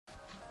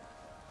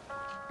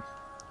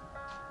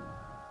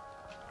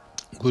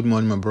Good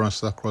morning, my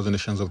brothers across the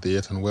nations of the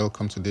earth, and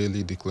welcome to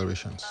Daily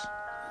Declarations.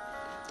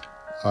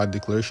 Our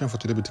declaration for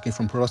today will be taken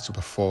from Proverbs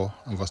chapter 4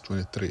 and verse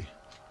 23.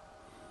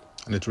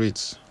 And it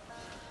reads,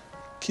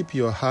 "Keep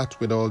your heart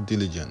with all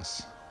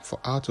diligence, for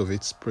out of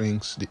it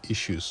springs the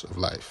issues of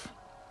life."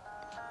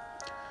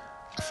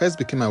 I first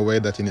became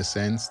aware that, in a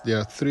sense, there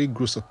are three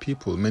groups of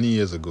people many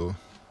years ago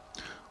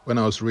when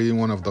I was reading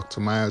one of Dr.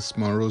 Miles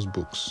Monroe's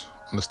books,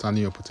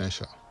 Understanding Your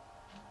Potential.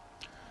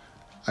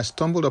 I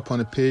stumbled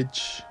upon a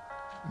page,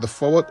 the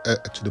foreword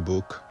to the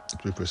book, to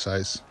be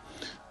precise,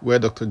 where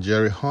Dr.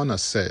 Jerry Horner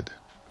said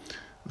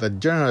that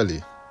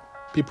generally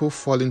people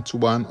fall into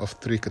one of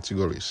three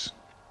categories: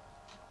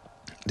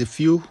 the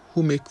few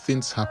who make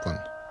things happen,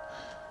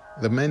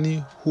 the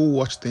many who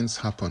watch things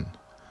happen,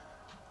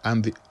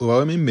 and the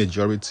overwhelming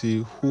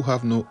majority who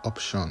have no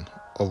option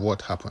of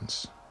what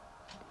happens.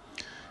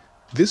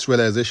 This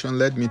realization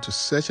led me to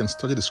search and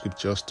study the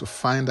scriptures to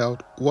find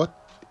out what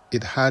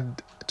it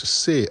had to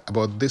say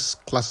about these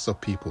classes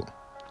of people.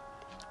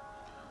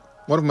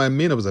 One of my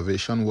main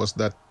observations was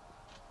that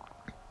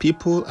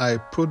people are a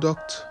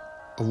product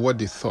of what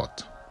they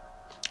thought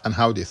and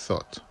how they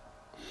thought,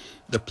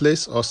 the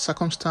place or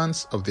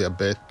circumstance of their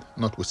birth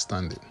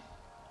notwithstanding.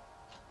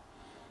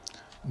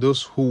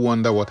 Those who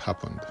wonder what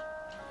happened.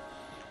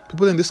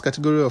 People in this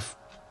category of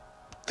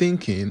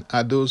thinking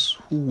are those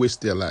who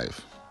waste their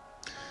life.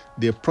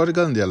 They are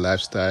prodigal in their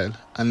lifestyle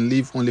and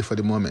live only for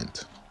the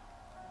moment.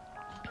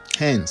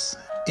 Hence,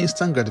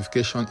 instant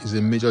gratification is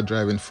a major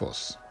driving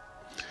force.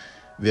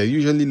 They are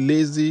usually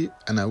lazy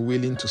and are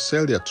willing to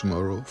sell their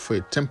tomorrow for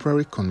a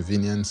temporary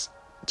convenience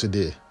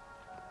today.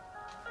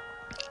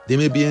 They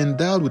may be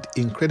endowed with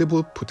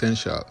incredible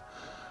potential,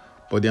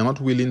 but they are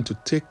not willing to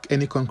take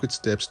any concrete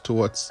steps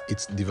towards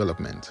its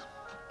development.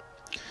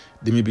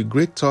 They may be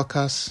great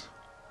talkers,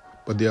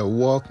 but their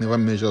walk never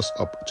measures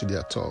up to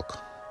their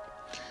talk.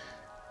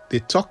 They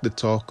talk the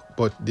talk,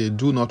 but they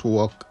do not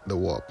walk the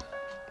walk.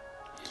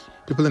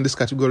 People in this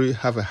category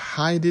have a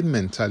hiding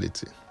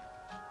mentality.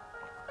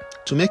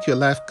 To make your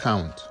life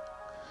count,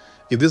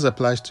 if this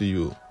applies to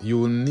you, you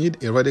will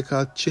need a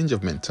radical change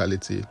of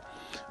mentality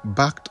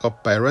backed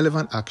up by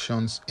relevant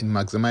actions in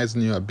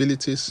maximizing your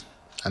abilities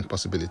and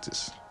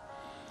possibilities.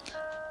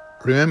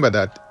 Remember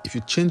that if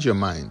you change your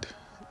mind,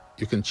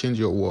 you can change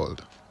your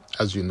world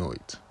as you know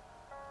it.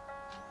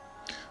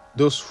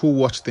 Those who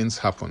watch things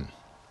happen.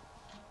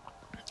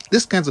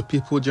 These kinds of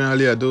people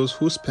generally are those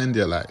who spend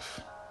their life.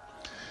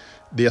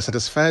 They are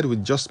satisfied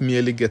with just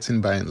merely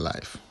getting by in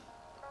life.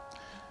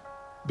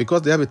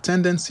 Because they have a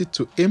tendency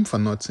to aim for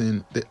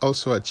nothing, they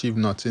also achieve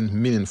nothing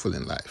meaningful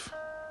in life.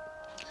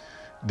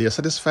 They are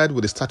satisfied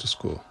with the status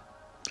quo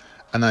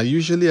and are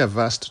usually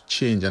averse to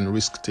change and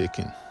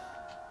risk-taking.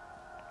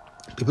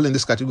 People in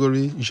this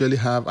category usually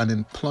have an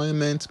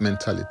employment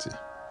mentality.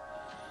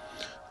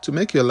 To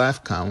make your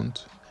life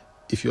count,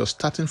 if you're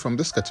starting from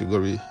this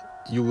category,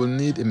 you will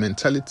need a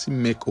mentality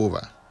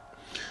makeover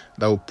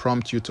that will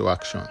prompt you to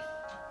action.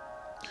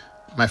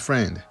 My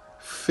friend,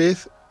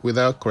 faith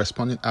without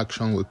corresponding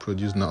action will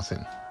produce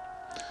nothing.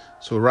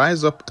 So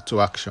rise up to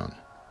action.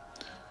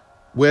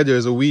 Where there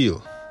is a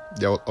will,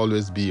 there will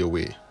always be a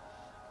way.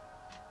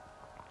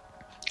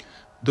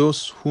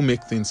 Those who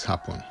make things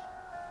happen.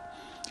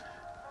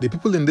 The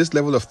people in this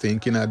level of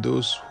thinking are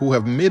those who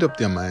have made up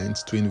their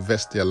minds to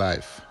invest their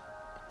life.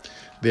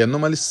 They are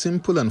normally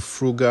simple and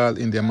frugal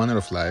in their manner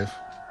of life,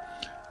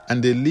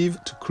 and they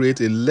live to create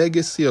a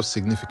legacy of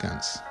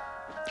significance.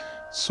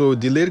 So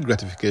delayed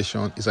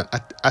gratification is an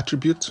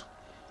attribute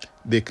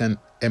they can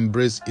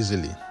embrace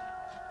easily.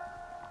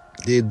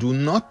 They do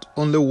not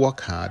only work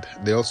hard,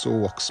 they also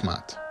work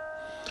smart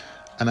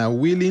and are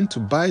willing to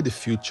buy the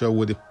future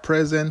with the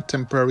present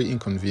temporary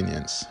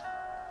inconvenience.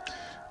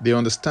 They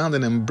understand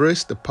and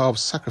embrace the power of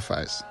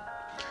sacrifice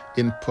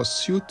in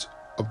pursuit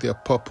of their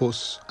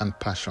purpose and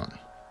passion.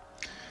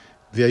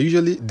 They are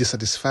usually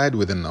dissatisfied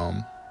with the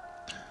norm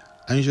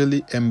and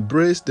usually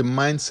embrace the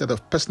mindset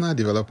of personal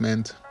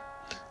development,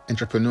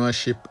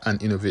 entrepreneurship,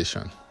 and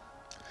innovation.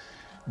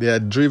 They are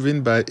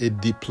driven by a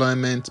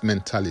deployment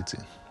mentality.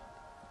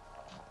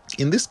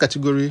 In this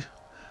category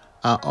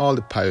are all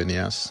the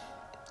pioneers,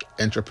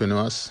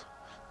 entrepreneurs,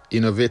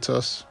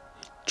 innovators,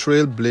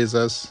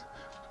 trailblazers,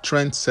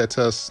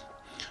 trendsetters,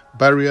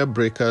 barrier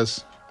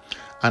breakers,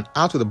 and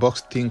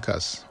out-of-the-box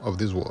thinkers of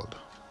this world.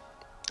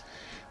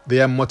 They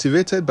are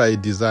motivated by a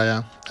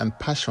desire and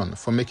passion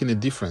for making a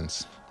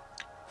difference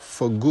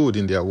for good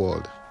in their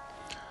world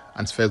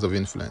and spheres of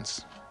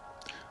influence.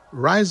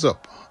 Rise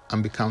up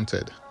and be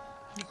counted.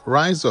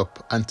 Rise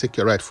up and take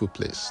your rightful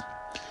place.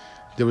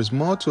 There is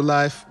more to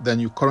life than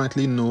you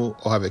currently know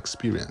or have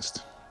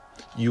experienced.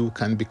 You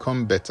can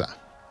become better.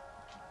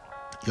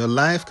 Your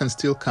life can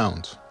still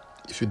count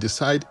if you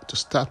decide to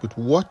start with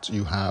what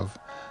you have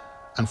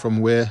and from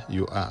where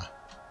you are.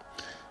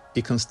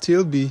 It can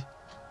still be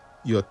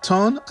your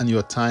turn and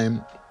your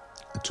time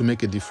to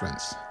make a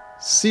difference.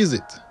 Seize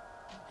it.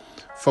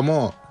 For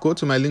more, go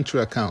to my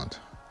Linktree account,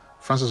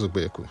 Francis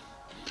Ugbeku.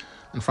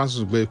 And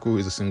Francis Ugbeku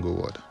is a single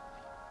word.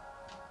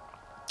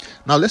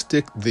 Now let's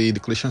take the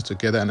declarations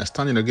together, and I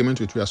stand in agreement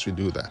with you as we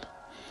do that.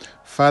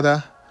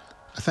 Father,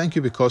 I thank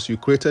you because you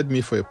created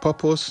me for a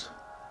purpose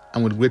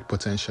and with great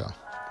potential.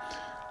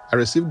 I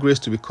receive grace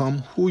to become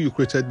who you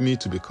created me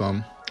to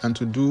become and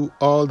to do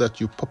all that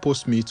you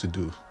purposed me to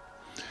do.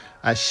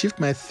 I shift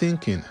my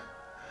thinking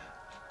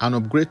and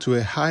upgrade to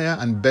a higher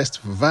and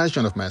best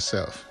version of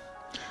myself.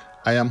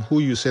 I am who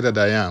you said that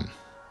I am,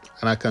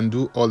 and I can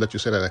do all that you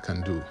said that I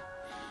can do.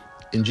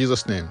 In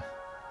Jesus' name,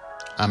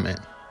 Amen.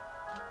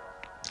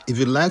 If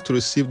you'd like to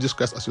receive Jesus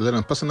Christ as your Lord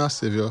and personal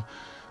Savior,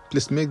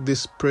 please make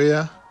this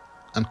prayer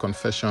and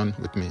confession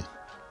with me.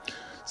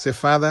 Say,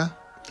 Father,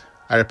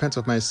 I repent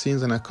of my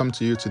sins and I come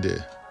to you today.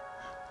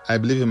 I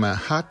believe in my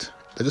heart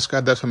that Jesus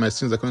Christ died for my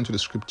sins according to the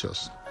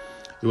Scriptures.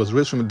 He was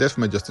raised from the dead for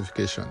my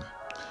justification.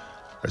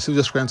 I receive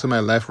Jesus Christ into my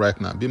life right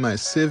now. Be my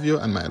Savior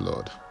and my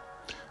Lord.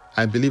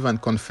 I believe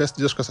and confess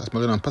Jesus Christ as my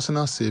Lord and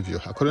personal Savior.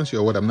 According to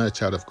your word, I'm now a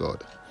child of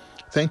God.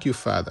 Thank you,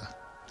 Father.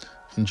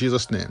 In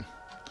Jesus' name,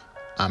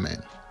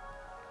 Amen.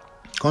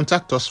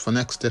 Contact us for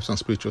next steps and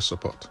spiritual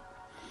support.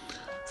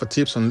 For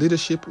tips on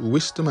leadership,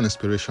 wisdom, and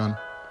inspiration,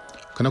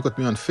 connect with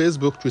me on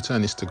Facebook, Twitter,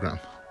 and Instagram.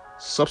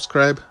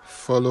 Subscribe,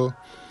 follow,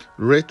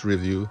 rate,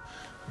 review,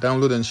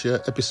 download, and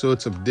share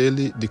episodes of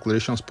Daily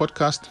Declarations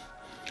podcast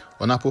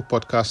on Apple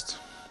Podcasts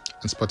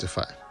and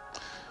Spotify.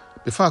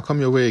 Before I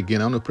come your way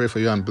again, I want to pray for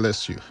you and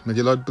bless you. May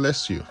the Lord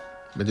bless you.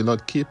 May the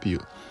Lord keep you.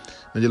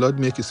 May the Lord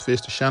make his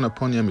face to shine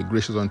upon you and be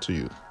gracious unto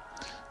you.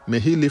 May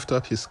he lift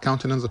up his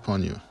countenance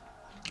upon you,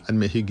 and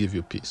may he give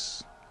you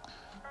peace.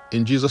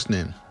 In Jesus'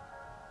 name,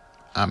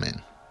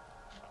 Amen.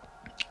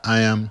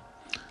 I am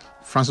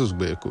Francis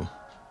Ubeku.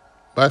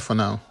 Bye for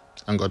now,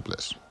 and God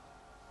bless.